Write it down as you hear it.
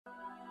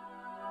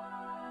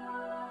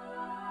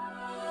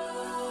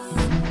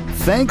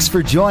Thanks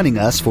for joining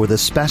us for the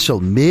special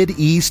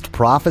Mid-East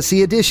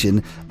Prophecy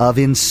edition of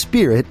In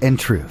Spirit and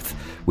Truth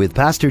with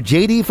Pastor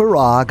J.D.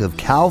 Farag of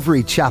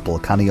Calvary Chapel,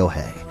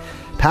 Kaneohe.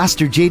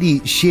 Pastor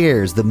J.D.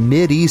 shares the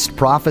Mid-East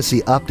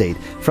Prophecy update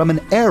from an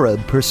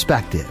Arab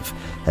perspective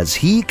as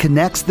he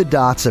connects the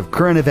dots of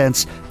current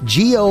events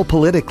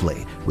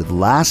geopolitically with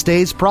last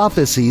days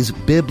prophecies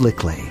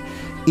biblically.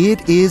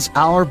 It is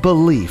our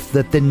belief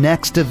that the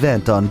next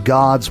event on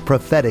God's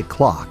prophetic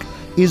clock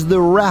is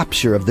the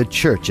rapture of the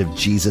Church of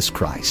Jesus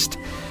Christ.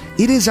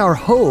 It is our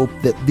hope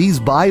that these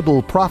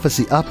Bible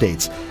prophecy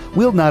updates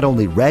will not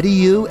only ready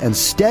you and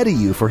steady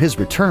you for His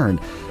return,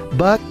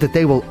 but that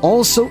they will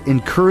also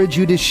encourage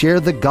you to share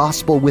the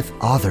gospel with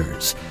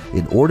others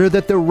in order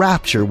that the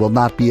rapture will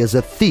not be as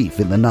a thief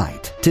in the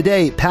night.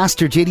 Today,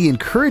 Pastor J.D.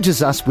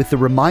 encourages us with the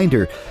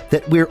reminder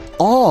that we're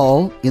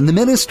all in the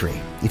ministry.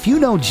 If you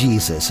know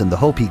Jesus and the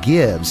hope He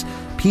gives,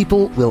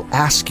 people will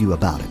ask you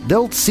about it.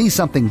 They'll see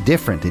something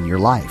different in your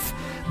life.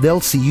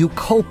 They'll see you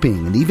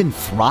coping and even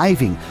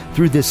thriving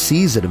through this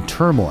season of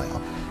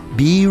turmoil.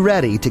 Be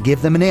ready to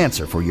give them an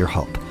answer for your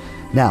hope.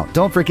 Now,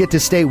 don't forget to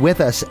stay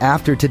with us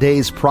after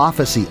today's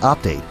prophecy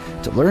update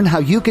to learn how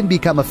you can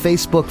become a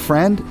Facebook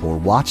friend or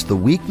watch the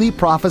weekly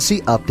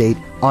prophecy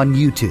update on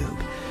YouTube.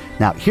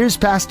 Now, here's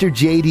Pastor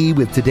J.D.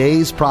 with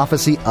today's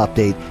prophecy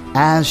update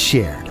as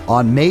shared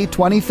on May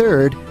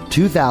 23rd,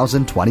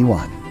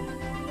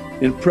 2021.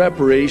 In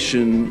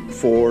preparation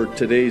for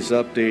today's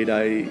update,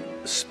 I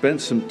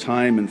spent some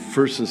time in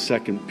 1st and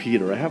 2nd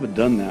Peter. I haven't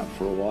done that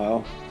for a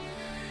while.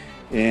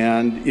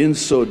 And in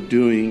so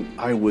doing,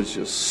 I was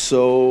just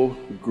so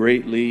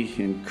greatly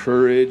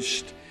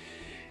encouraged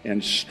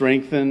and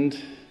strengthened.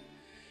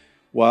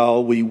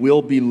 While we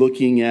will be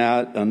looking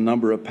at a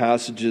number of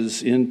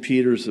passages in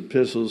Peter's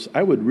epistles,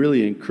 I would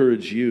really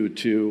encourage you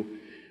to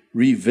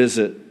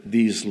revisit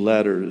these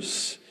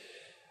letters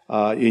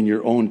in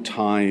your own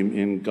time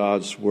in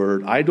God's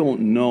Word. I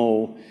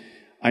know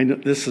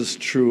this is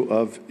true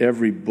of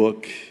every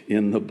book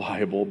in the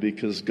Bible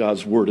because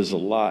God's Word is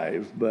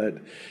alive, but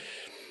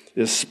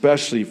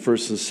especially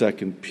 1st and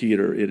 2nd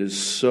Peter, it is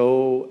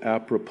so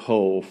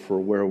apropos for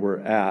where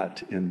we're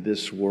at in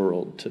this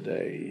world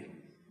today.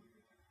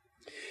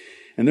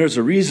 And there's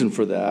a reason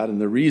for that, and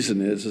the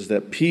reason is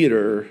that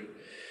Peter,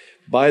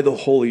 by the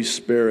Holy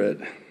Spirit,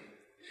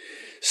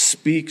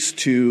 speaks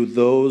to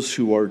those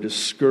who are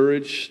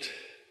discouraged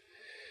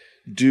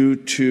due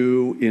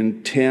to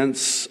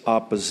intense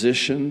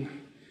opposition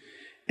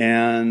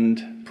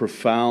and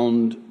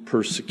profound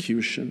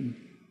persecution.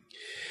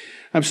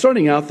 I'm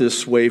starting out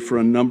this way for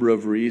a number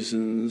of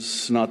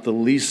reasons, not the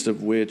least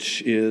of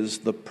which is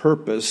the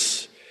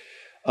purpose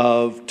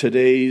of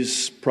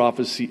today's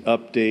prophecy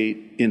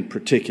update in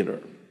particular.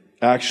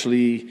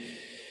 Actually,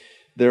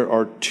 there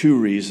are two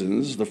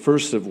reasons, the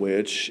first of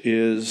which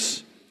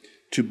is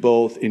to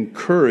both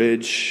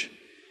encourage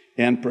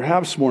and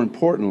perhaps more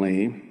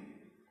importantly,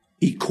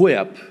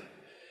 equip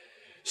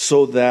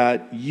so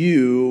that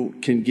you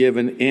can give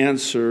an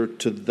answer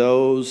to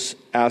those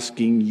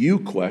asking you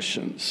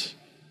questions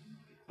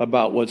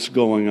about what's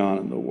going on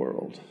in the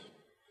world.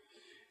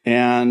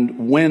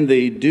 And when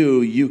they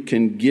do, you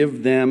can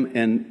give them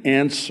an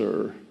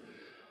answer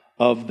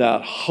of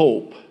that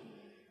hope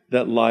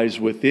that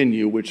lies within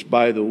you, which,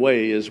 by the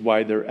way, is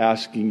why they're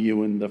asking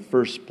you in the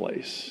first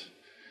place,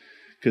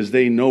 because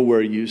they know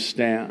where you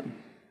stand.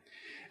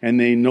 And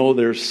they know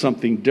there's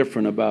something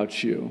different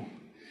about you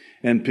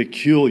and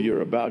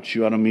peculiar about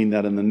you. I don't mean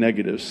that in the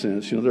negative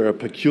sense. They're a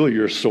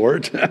peculiar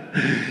sort,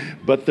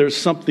 but there's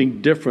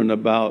something different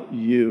about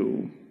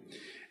you.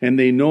 And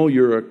they know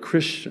you're a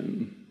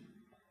Christian.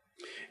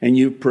 And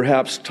you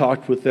perhaps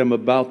talked with them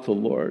about the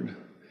Lord.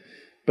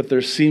 But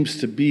there seems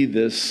to be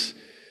this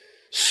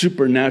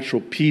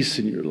supernatural peace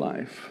in your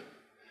life.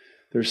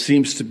 There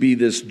seems to be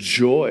this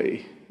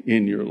joy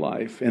in your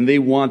life. And they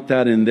want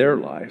that in their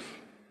life.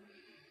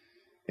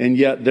 And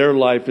yet their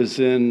life is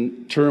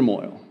in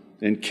turmoil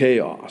and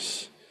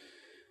chaos.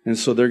 And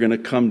so they're going to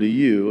come to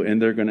you and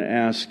they're going to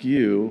ask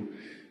you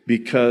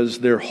because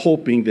they're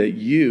hoping that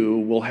you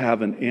will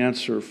have an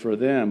answer for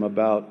them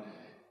about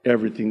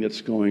everything that's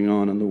going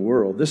on in the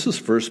world. This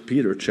is 1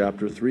 Peter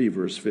chapter 3,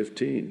 verse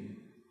 15.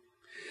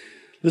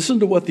 Listen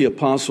to what the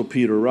Apostle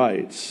Peter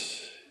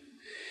writes.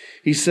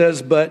 He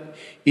says, "But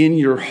in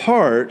your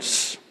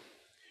hearts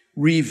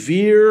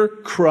revere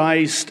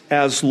Christ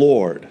as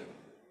Lord.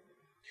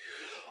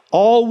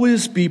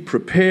 Always be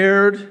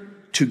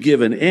prepared to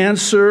give an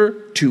answer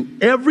to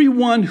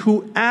everyone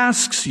who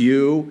asks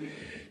you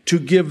to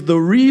give the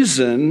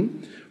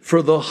reason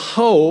for the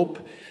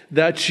hope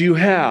that you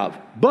have.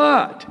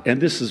 But," and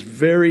this is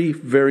very,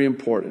 very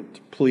important,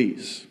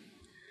 please,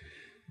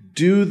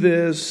 "do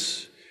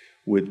this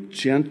with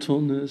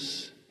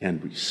gentleness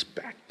and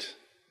respect."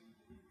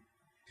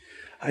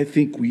 I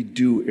think we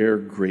do err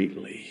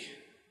greatly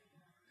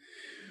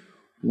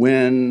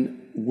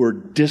when we're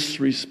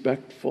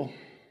disrespectful,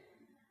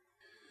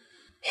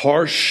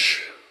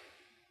 harsh,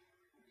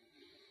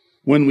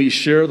 when we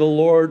share the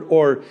Lord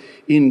or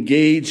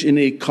engage in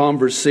a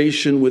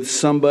conversation with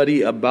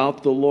somebody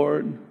about the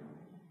Lord.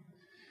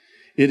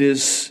 It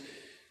is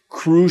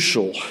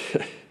crucial.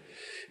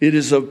 It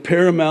is of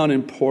paramount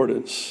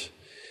importance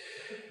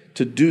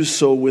to do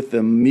so with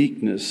a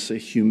meekness, a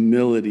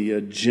humility, a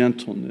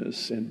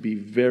gentleness, and be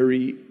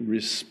very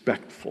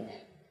respectful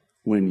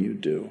when you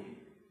do.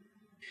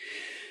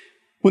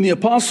 When the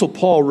Apostle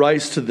Paul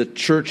writes to the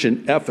church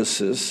in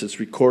Ephesus, it's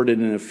recorded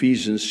in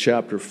Ephesians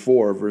chapter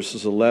 4,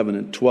 verses 11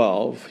 and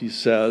 12, he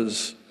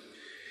says,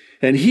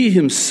 "And he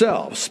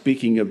himself,"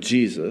 speaking of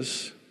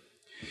Jesus,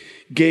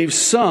 "gave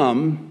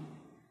some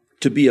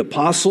to be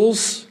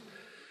apostles,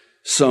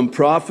 some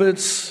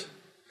prophets,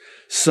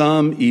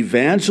 some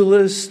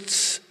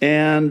evangelists,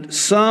 and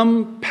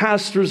some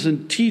pastors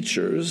and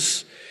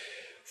teachers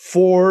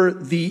for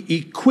the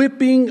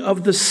equipping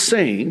of the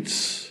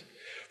saints,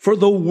 for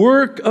the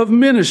work of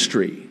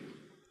ministry,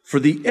 for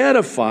the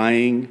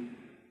edifying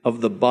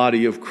of the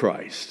body of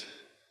Christ."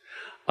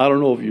 I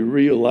don't know if you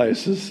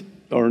realize this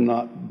or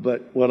not,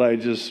 but what I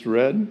just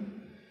read,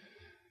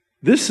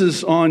 this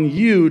is on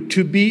you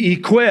to be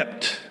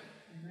equipped.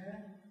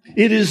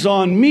 It is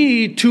on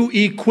me to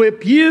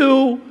equip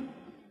you.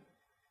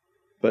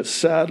 But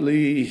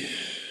sadly,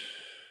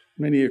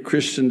 many a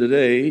Christian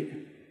today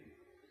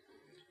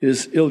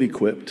is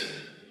ill-equipped,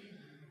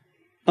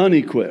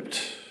 unequipped,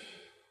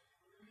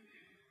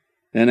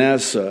 and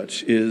as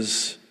such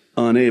is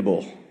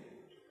unable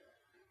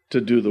to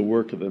do the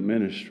work of the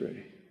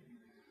ministry.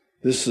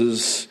 This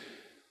is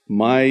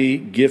my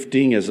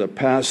gifting as a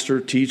pastor,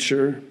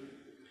 teacher,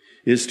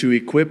 is to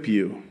equip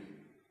you,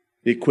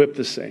 equip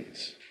the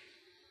saints.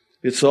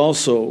 It's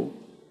also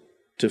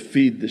to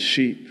feed the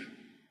sheep.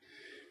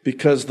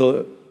 Because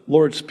the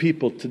Lord's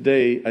people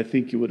today, I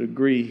think you would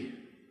agree,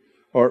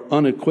 are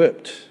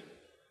unequipped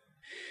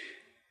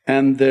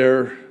and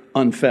they're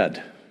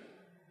unfed,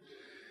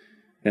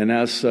 and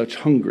as such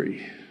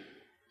hungry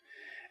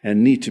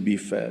and need to be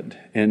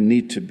fed and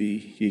need to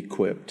be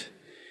equipped.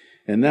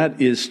 And that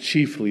is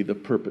chiefly the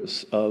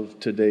purpose of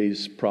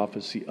today's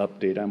prophecy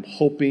update. I'm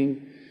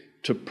hoping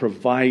to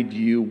provide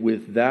you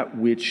with that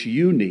which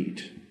you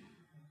need.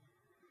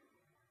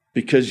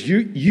 Because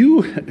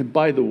you,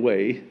 by the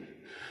way,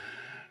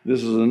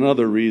 this is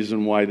another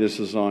reason why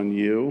this is on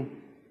you.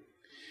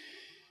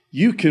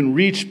 You can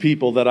reach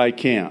people that I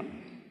can't.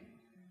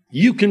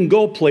 You can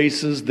go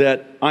places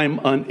that I'm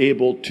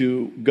unable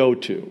to go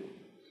to.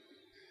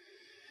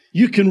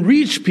 You can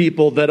reach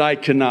people that I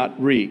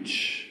cannot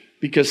reach.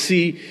 Because,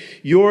 see,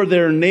 you're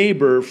their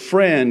neighbor,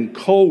 friend,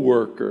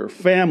 co-worker,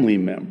 family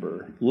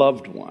member,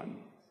 loved one.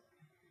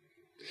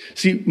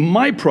 See,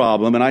 my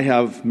problem, and I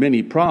have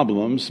many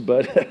problems,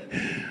 but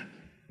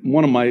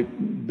one of my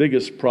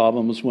biggest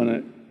problems when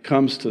it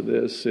comes to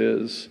this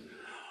is,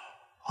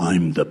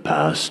 I'm the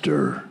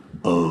pastor.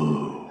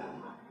 Oh.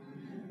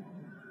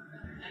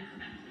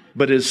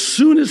 But as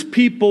soon as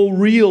people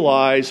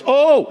realize,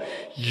 oh,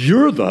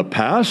 you're the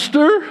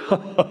pastor,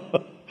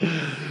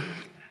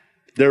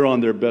 they're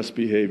on their best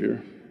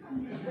behavior.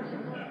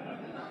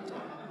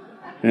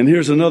 And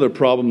here's another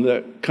problem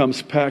that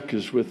comes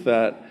packaged with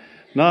that.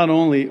 Not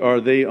only are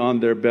they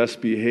on their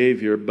best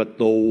behavior, but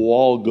the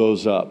wall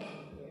goes up.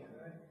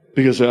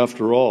 Because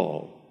after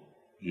all,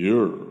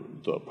 you're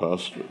the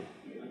pastor.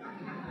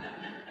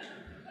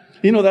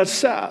 You know, that's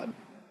sad.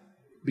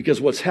 Because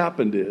what's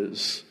happened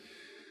is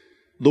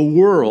the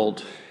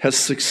world has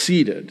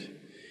succeeded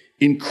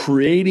in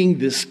creating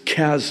this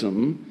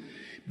chasm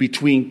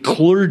between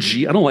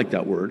clergy, I don't like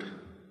that word,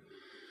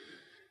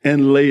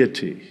 and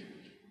laity.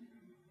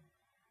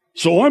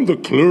 So I'm the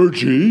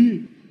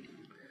clergy.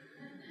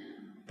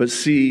 But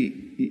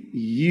see,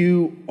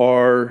 you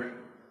are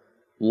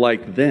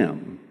like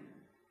them,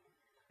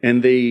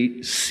 and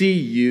they see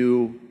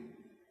you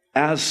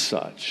as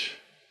such,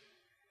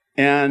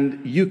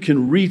 and you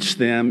can reach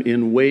them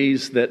in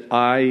ways that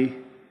I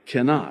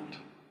cannot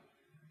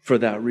for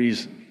that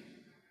reason.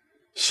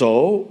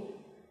 So,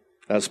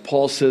 as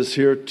Paul says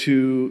here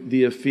to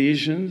the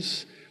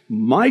Ephesians,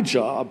 my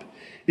job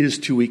is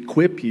to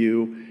equip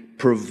you,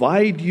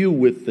 provide you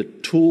with the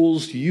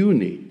tools you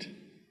need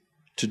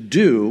to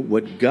do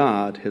what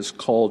God has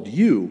called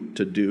you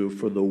to do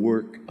for the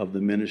work of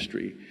the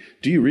ministry.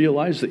 Do you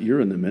realize that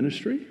you're in the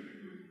ministry?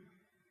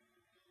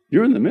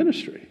 You're in the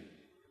ministry.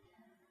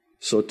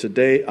 So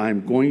today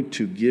I'm going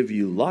to give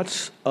you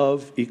lots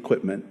of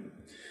equipment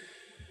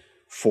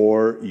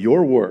for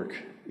your work,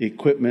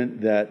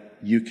 equipment that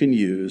you can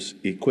use,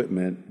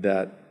 equipment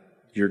that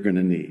you're going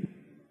to need.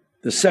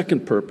 The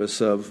second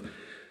purpose of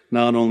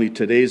not only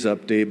today's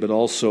update, but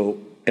also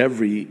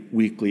every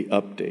weekly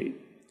update,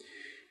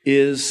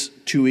 is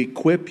to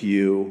equip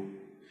you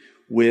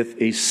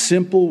with a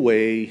simple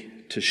way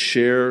to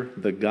share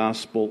the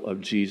gospel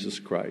of Jesus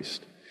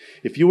Christ.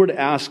 If you were to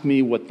ask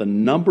me what the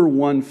number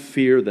one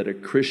fear that a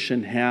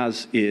Christian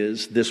has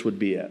is, this would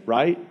be it,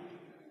 right?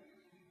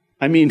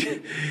 I mean,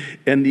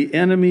 and the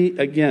enemy,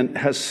 again,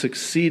 has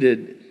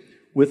succeeded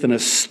with an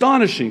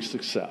astonishing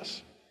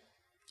success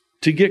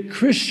to get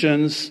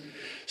Christians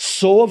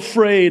so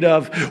afraid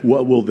of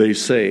what will they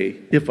say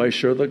if I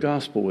share the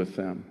gospel with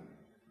them.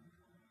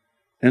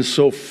 And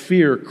so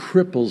fear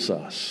cripples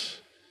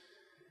us.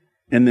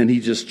 And then he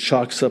just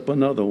chalks up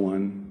another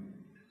one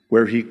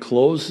where he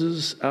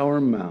closes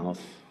our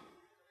mouth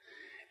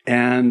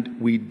and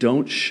we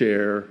don't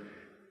share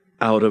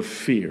out of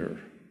fear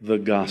the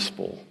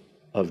gospel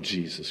of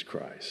Jesus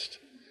Christ.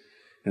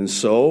 And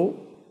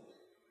so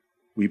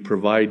we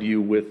provide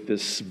you with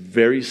this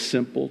very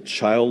simple,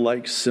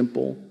 childlike,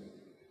 simple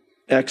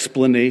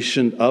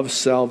explanation of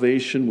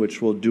salvation,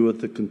 which we'll do at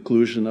the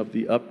conclusion of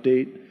the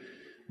update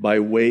by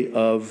way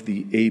of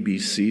the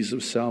ABCs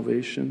of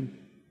salvation.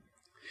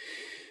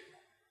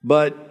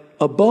 But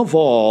above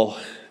all,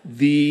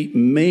 the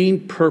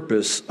main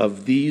purpose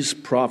of these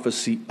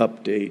prophecy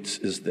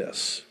updates is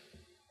this.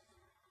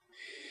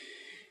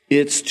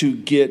 It's to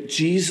get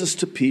Jesus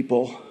to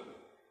people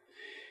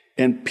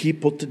and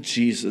people to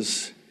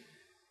Jesus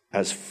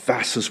as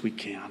fast as we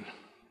can.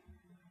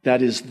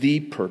 That is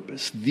the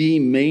purpose, the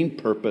main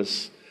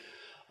purpose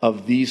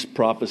of these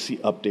prophecy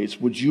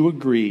updates. Would you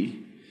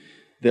agree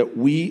that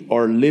we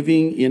are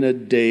living in a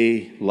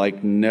day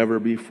like never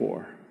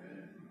before?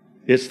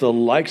 It's the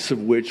likes of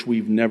which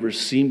we've never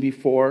seen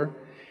before,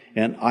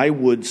 and I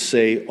would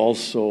say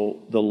also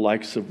the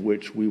likes of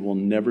which we will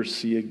never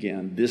see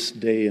again, this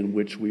day in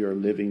which we are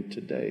living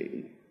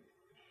today.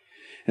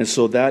 And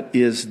so that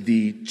is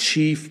the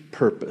chief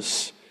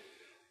purpose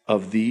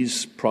of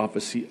these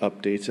prophecy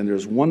updates. And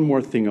there's one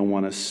more thing I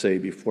want to say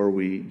before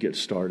we get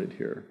started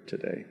here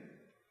today.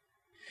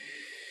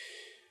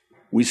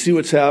 We see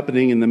what's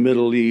happening in the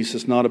Middle East.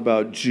 It's not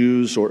about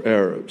Jews or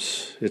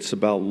Arabs. It's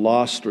about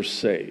lost or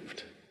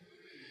saved.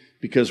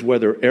 Because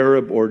whether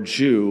Arab or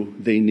Jew,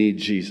 they need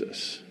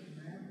Jesus.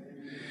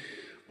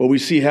 What we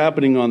see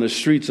happening on the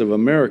streets of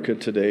America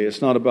today,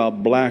 it's not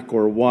about black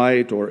or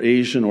white or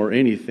Asian or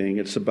anything.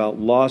 It's about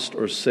lost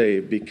or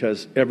saved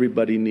because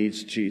everybody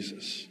needs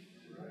Jesus.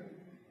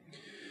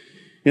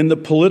 In the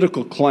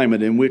political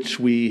climate in which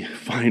we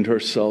find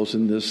ourselves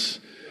in this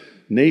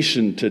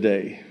nation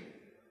today,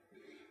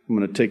 I'm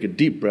going to take a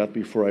deep breath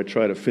before I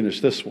try to finish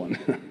this one.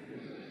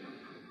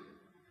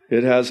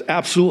 It has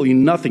absolutely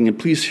nothing, and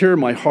please hear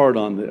my heart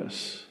on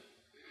this.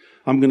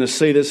 I'm going to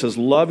say this as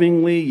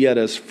lovingly yet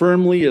as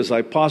firmly as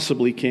I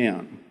possibly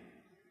can.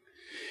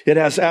 It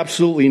has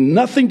absolutely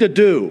nothing to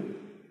do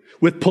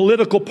with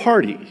political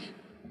party.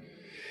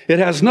 It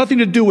has nothing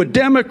to do with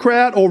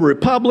Democrat or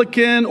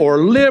Republican or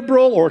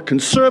liberal or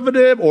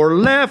conservative or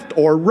left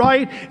or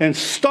right, and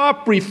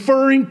stop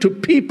referring to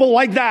people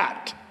like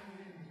that.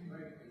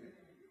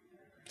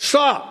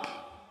 Stop.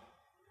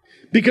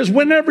 Because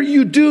whenever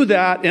you do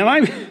that, and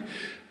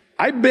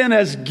I've been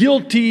as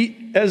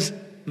guilty as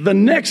the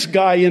next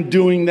guy in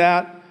doing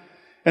that,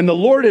 and the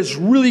Lord has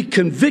really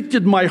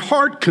convicted my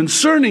heart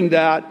concerning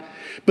that,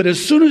 but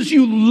as soon as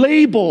you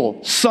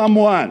label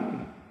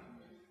someone,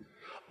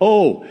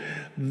 oh,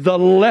 the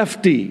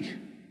lefty,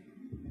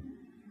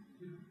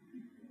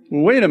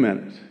 wait a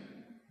minute.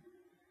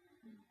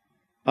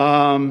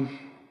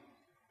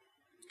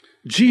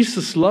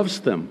 Jesus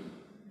loves them.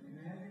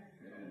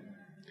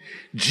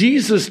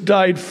 Jesus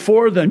died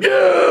for them.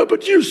 Yeah,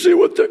 but you see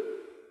what the...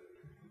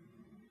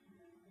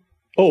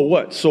 Oh,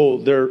 what? So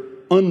they're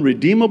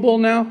unredeemable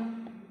now?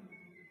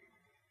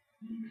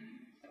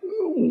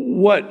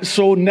 What?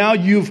 So now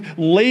you've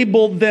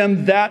labeled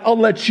them that. I'll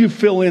let you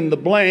fill in the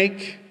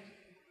blank.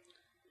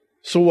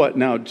 So what?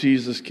 Now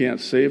Jesus can't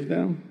save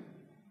them?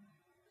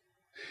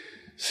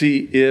 See,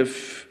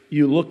 if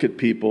you look at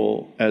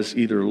people as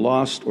either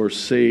lost or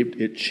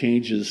saved, it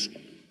changes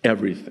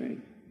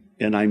everything.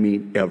 And I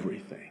mean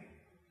everything.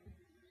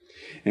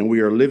 And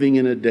we are living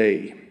in a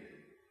day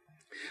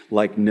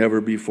like never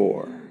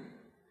before,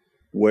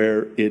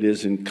 where it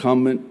is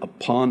incumbent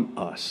upon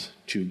us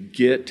to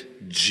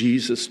get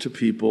Jesus to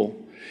people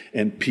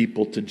and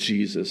people to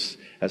Jesus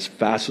as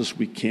fast as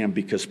we can,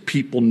 because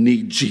people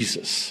need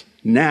Jesus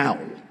now,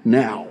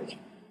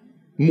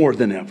 more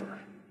than ever.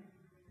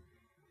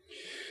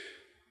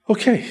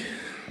 Okay,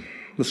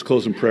 let's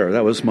close in prayer.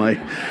 That was my...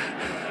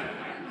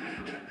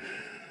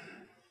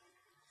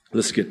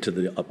 Let's get to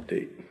the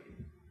update.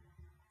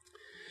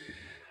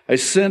 I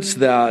sense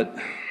that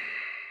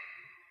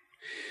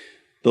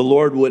the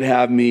Lord would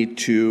have me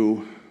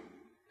to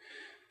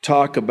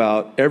talk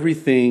about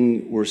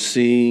everything we're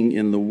seeing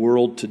in the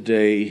world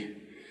today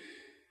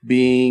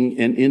being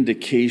an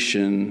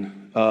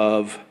indication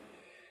of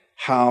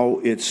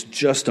how it's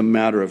just a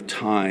matter of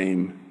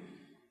time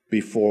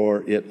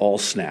before it all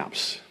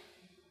snaps.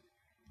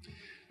 A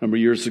number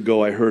of years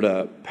ago, I heard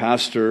a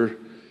pastor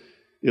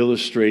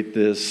illustrate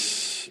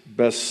this,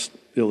 best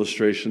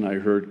illustration I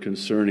heard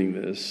concerning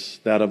this,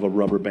 that of a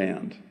rubber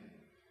band.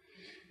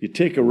 You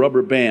take a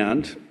rubber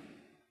band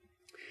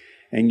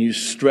and you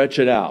stretch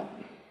it out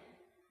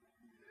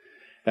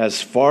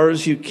as far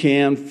as you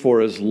can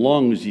for as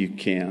long as you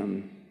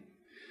can.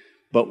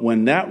 But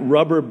when that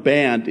rubber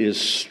band is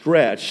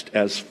stretched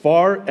as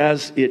far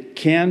as it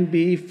can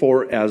be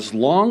for as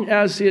long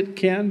as it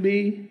can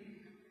be,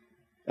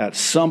 at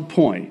some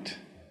point,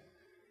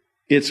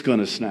 it's going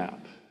to snap.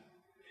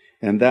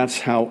 And that's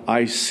how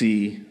I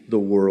see the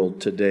world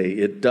today.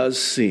 It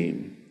does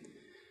seem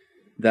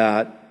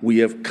that we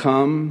have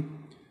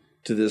come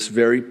to this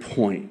very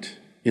point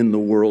in the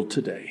world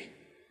today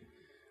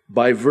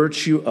by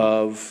virtue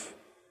of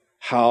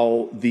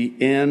how the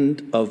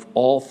end of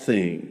all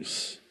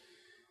things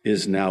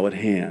is now at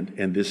hand.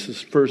 And this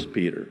is 1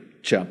 Peter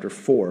chapter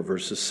 4,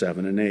 verses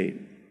 7 and 8.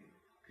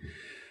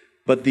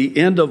 But the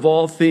end of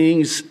all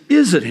things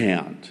is at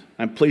hand.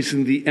 I'm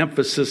placing the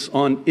emphasis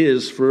on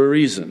is for a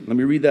reason. Let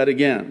me read that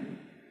again.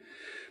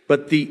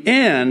 But the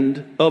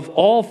end of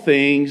all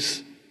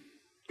things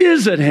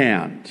is at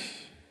hand.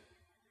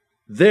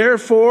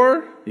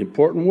 Therefore, the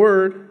important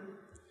word,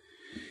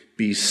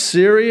 be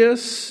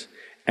serious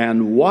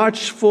and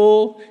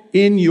watchful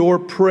in your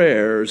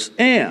prayers,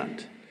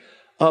 and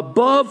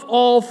above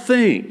all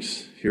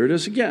things, here it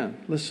is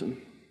again,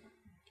 listen,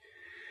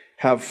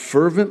 have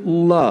fervent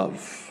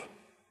love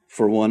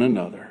for one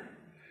another,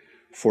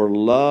 for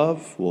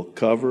love will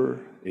cover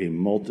a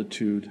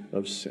multitude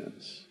of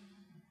sins.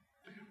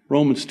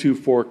 Romans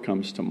 2:4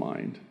 comes to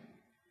mind.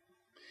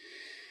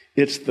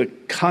 It's the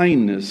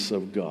kindness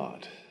of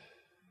God,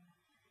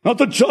 not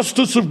the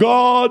justice of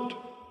God,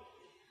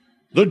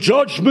 the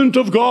judgment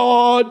of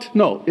God.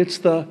 No, it's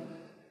the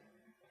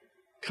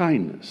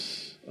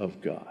kindness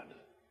of God,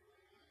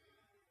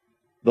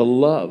 the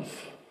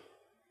love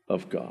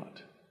of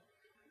God,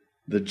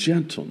 the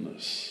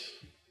gentleness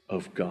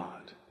of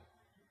God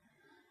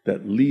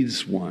that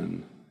leads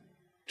one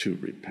to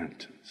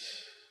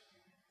repentance.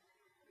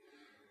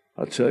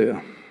 I'll tell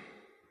you,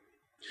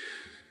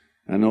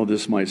 I know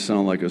this might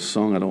sound like a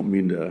song. I don't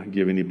mean to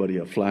give anybody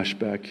a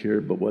flashback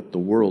here, but what the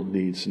world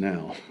needs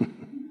now.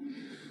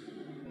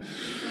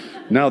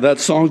 Now that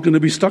song's going to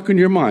be stuck in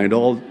your mind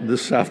all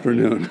this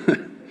afternoon.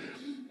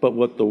 But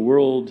what the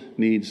world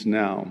needs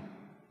now,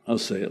 I'll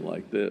say it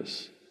like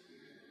this,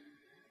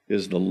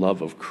 is the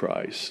love of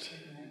Christ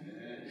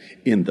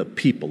in the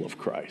people of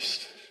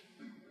Christ.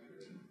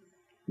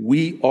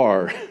 We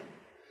are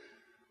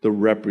the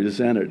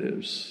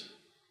representatives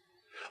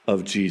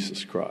of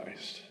Jesus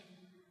Christ.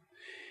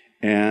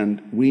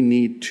 And we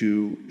need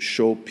to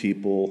show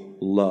people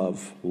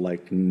love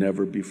like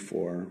never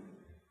before.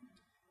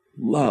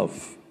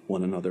 Love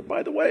one another.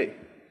 By the way,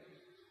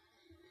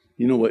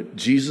 you know what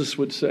Jesus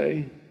would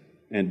say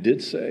and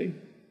did say?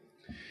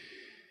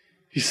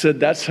 He said,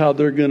 that's how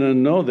they're going to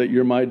know that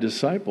you're my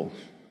disciple.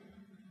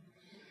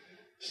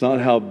 It's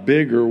not how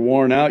big or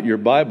worn out your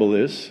Bible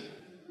is.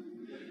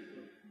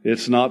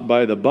 It's not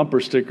by the bumper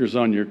stickers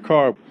on your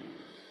car.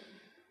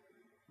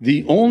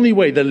 The only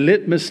way, the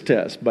litmus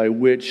test by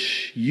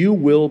which you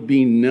will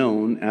be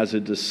known as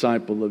a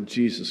disciple of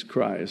Jesus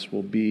Christ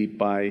will be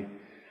by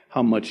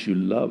how much you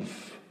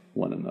love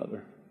one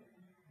another.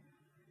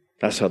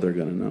 That's how they're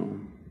going to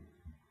know.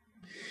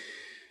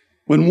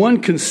 When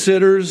one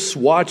considers,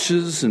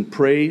 watches, and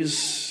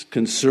prays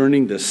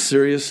concerning the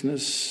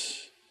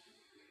seriousness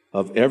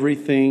of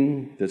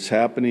everything that's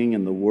happening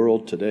in the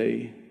world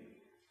today,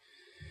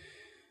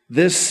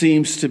 this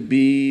seems to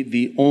be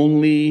the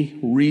only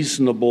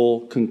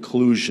reasonable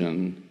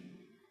conclusion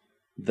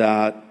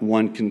that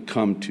one can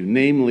come to,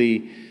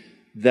 namely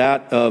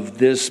that of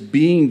this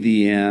being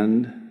the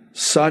end,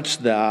 such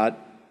that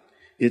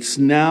it's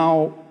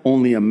now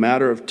only a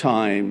matter of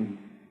time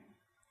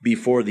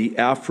before the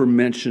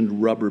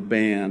aforementioned rubber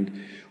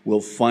band will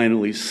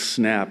finally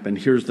snap. And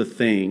here's the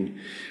thing,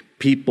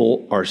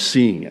 people are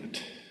seeing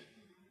it.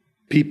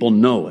 People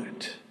know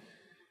it.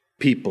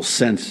 People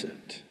sense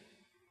it.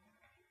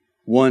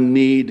 One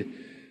need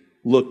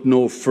look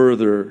no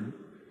further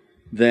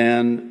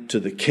than to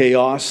the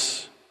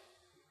chaos,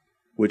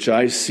 which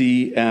I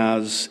see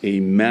as a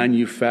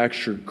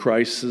manufactured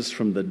crisis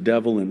from the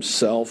devil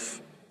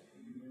himself,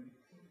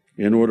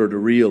 in order to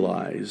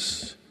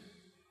realize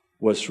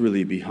what's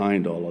really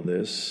behind all of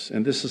this.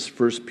 And this is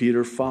 1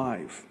 Peter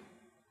 5.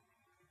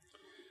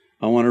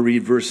 I want to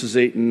read verses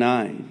 8 and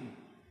 9.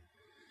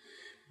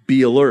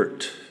 Be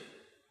alert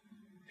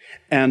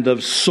and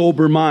of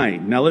sober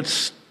mind. Now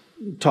let's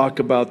talk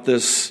about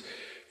this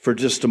for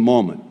just a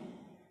moment.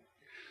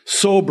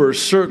 Sober,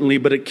 certainly,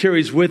 but it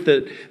carries with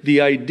it the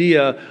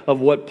idea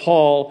of what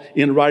Paul,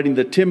 in writing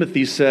to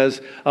Timothy,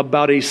 says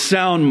about a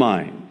sound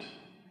mind,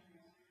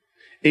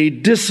 a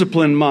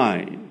disciplined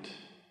mind,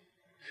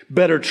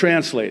 better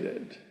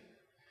translated.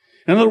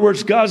 In other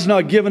words, God's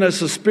not given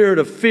us a spirit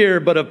of fear,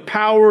 but of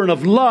power and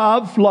of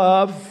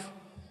love,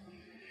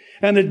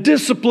 and a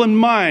disciplined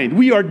mind.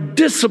 We are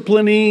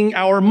disciplining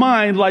our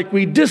mind like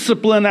we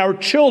discipline our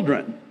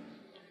children.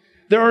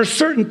 There are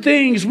certain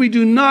things we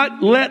do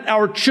not let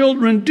our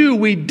children do.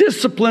 We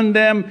discipline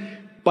them.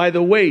 By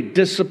the way,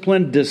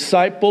 discipline,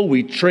 disciple.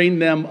 We train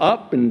them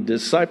up and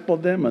disciple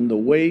them in the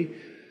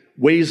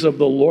ways of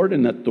the Lord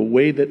and at the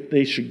way that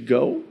they should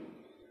go.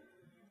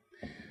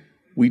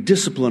 We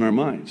discipline our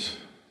minds.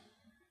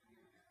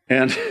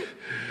 And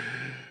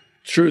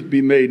truth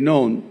be made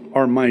known,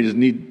 our minds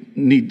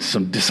need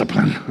some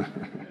discipline.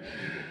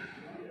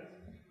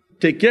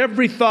 Take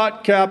every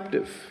thought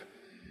captive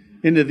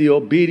into the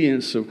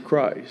obedience of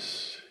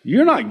Christ.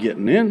 You're not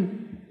getting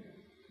in.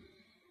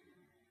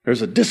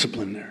 There's a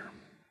discipline there.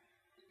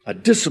 A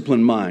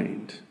disciplined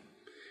mind.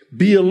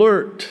 Be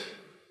alert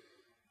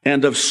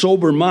and of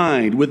sober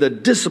mind, with a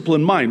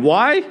disciplined mind.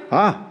 Why?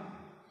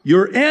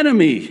 Your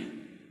enemy.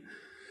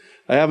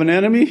 I have an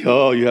enemy?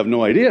 Oh, you have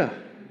no idea.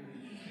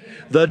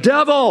 The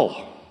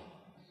devil.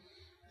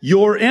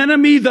 Your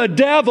enemy, the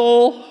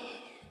devil,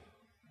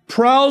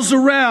 prowls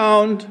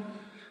around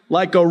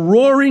like a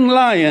roaring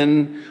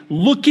lion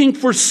looking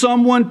for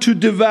someone to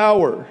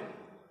devour.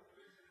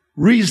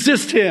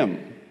 Resist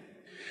him,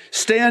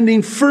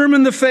 standing firm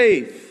in the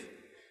faith,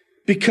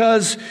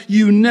 because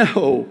you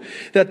know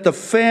that the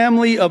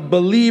family of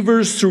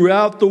believers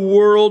throughout the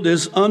world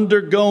is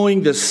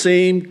undergoing the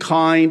same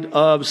kind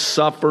of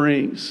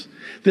sufferings.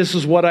 This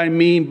is what I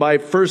mean by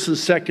 1st and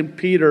 2nd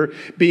Peter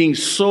being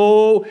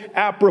so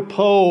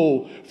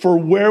apropos for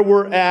where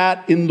we're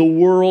at in the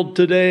world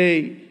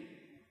today.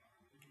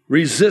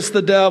 Resist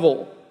the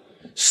devil.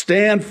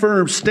 Stand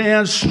firm.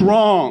 Stand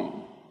strong.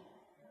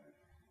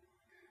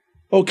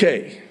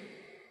 Okay,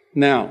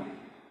 now,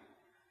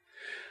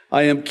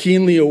 I am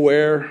keenly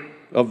aware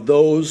of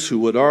those who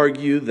would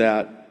argue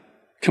that,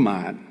 come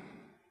on,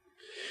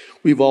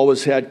 we've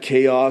always had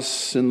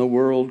chaos in the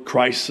world,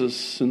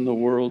 crisis in the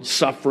world,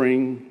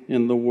 suffering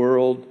in the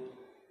world.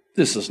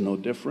 This is no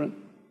different.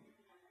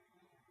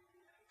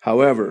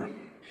 However,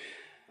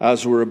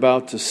 as we're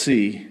about to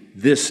see,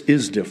 this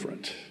is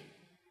different.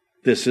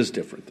 This is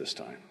different this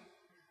time.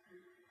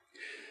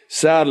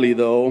 Sadly,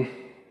 though,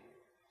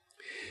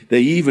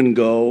 they even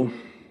go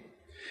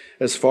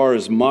as far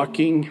as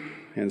mocking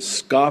and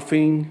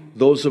scoffing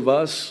those of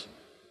us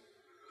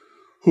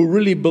who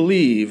really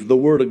believe the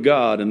Word of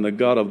God and the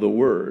God of the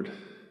Word,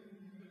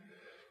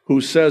 who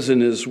says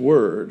in His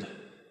Word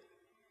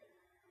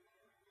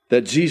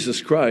that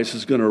Jesus Christ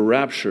is going to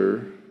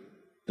rapture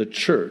the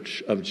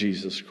church of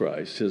Jesus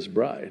Christ, His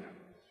bride.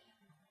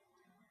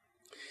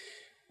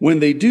 When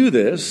they do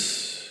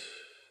this,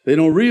 they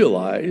don't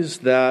realize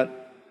that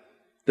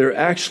they're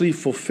actually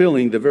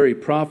fulfilling the very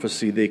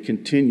prophecy they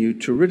continue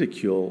to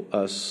ridicule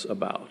us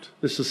about.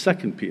 This is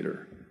 2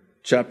 Peter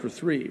chapter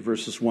 3,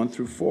 verses 1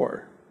 through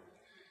 4.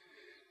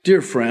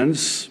 Dear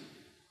friends,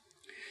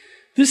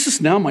 this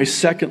is now my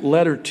second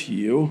letter to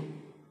you.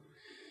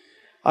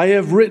 I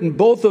have written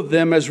both of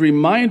them as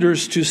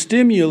reminders to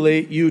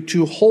stimulate you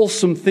to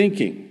wholesome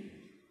thinking.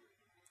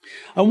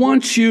 I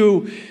want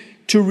you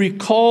to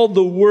recall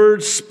the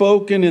words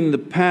spoken in the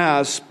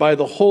past by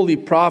the holy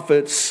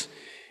prophets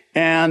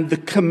and the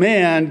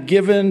command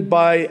given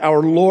by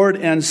our Lord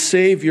and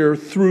Savior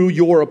through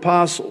your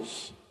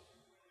apostles.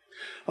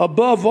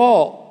 Above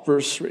all,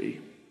 verse 3,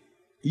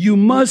 you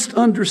must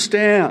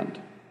understand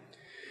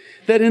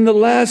that in the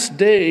last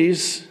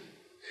days,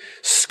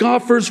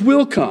 scoffers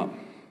will come,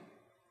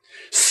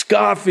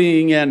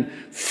 scoffing and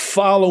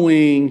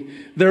following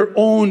their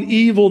own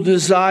evil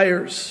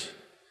desires.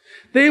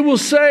 They will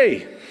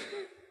say,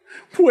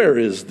 where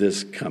is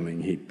this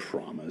coming he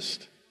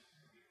promised?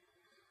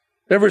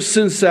 Ever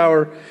since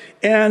our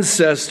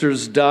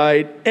ancestors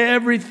died,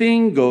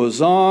 everything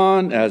goes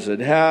on as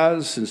it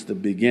has since the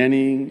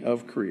beginning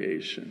of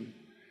creation.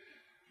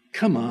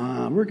 Come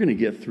on, we're going to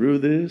get through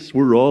this.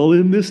 We're all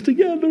in this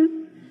together.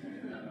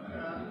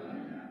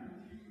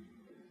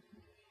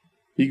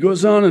 He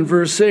goes on in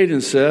verse 8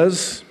 and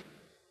says,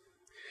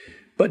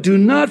 but do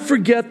not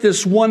forget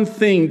this one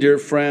thing, dear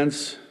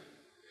friends.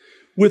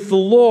 With the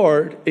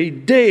Lord, a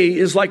day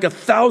is like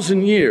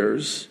 1,000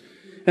 years,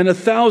 and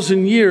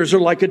 1,000 years are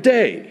like a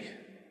day.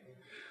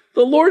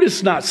 The Lord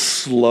is not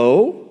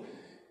slow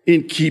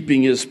in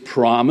keeping His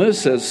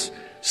promise, as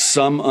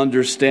some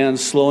understand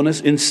slowness.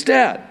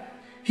 Instead,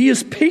 He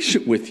is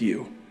patient with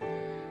you,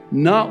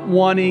 not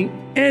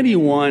wanting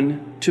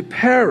anyone to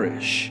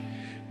perish,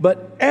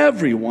 but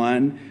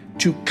everyone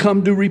to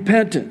come to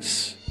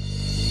repentance.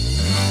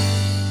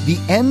 The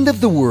end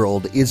of the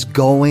world is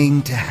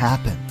going to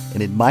happen,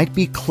 and it might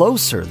be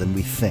closer than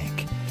we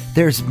think.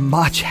 There's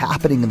much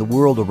happening in the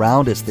world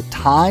around us that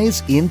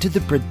ties into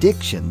the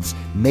predictions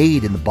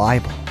made in the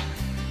Bible.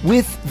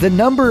 With the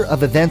number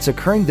of events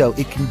occurring, though,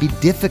 it can be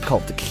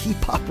difficult to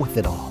keep up with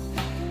it all.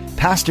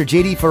 Pastor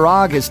J.D.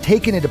 Farag has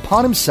taken it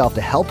upon himself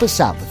to help us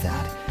out with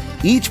that.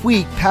 Each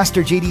week,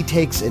 Pastor J.D.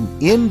 takes an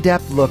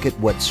in-depth look at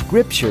what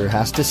Scripture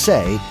has to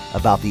say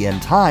about the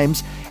end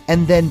times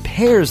and then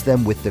pairs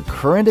them with the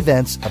current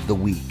events of the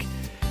week.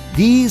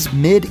 These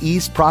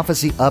Mid-East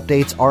Prophecy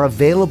updates are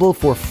available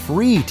for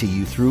free to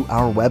you through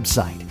our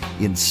website,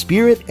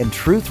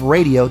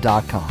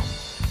 inspiritandtruthradio.com.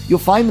 You'll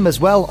find them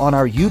as well on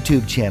our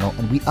YouTube channel,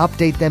 and we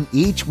update them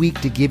each week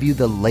to give you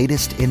the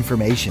latest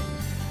information.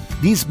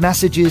 These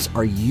messages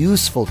are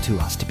useful to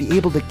us to be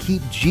able to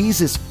keep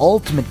Jesus'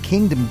 ultimate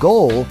kingdom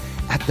goal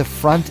at the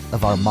front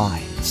of our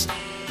minds.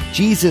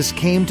 Jesus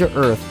came to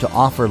earth to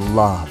offer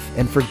love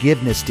and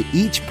forgiveness to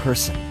each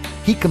person.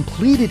 He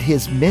completed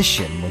His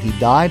mission when He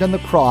died on the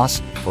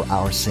cross for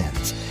our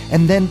sins,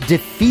 and then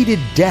defeated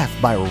death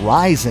by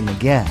rising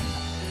again.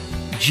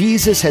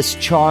 Jesus has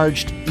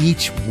charged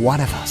each one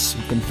of us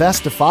who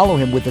confess to follow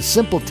Him with a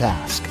simple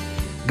task.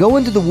 Go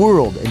into the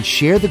world and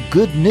share the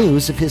good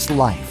news of His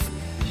life.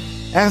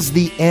 As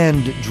the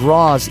end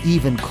draws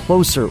even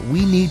closer,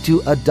 we need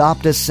to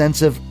adopt a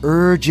sense of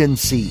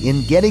urgency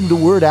in getting the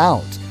word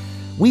out.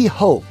 We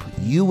hope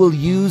you will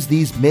use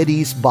these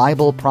Mideast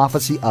Bible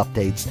prophecy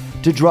updates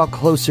to draw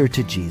closer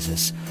to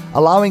Jesus,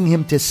 allowing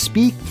Him to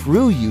speak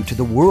through you to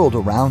the world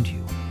around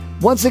you.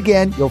 Once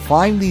again, you'll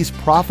find these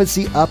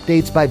prophecy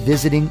updates by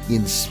visiting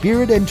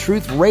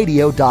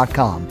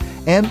inspiritandtruthradio.com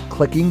and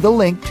clicking the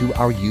link to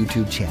our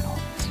YouTube channel.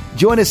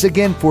 Join us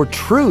again for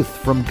truth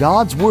from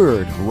God's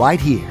Word right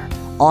here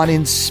on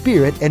In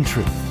Spirit and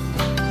Truth.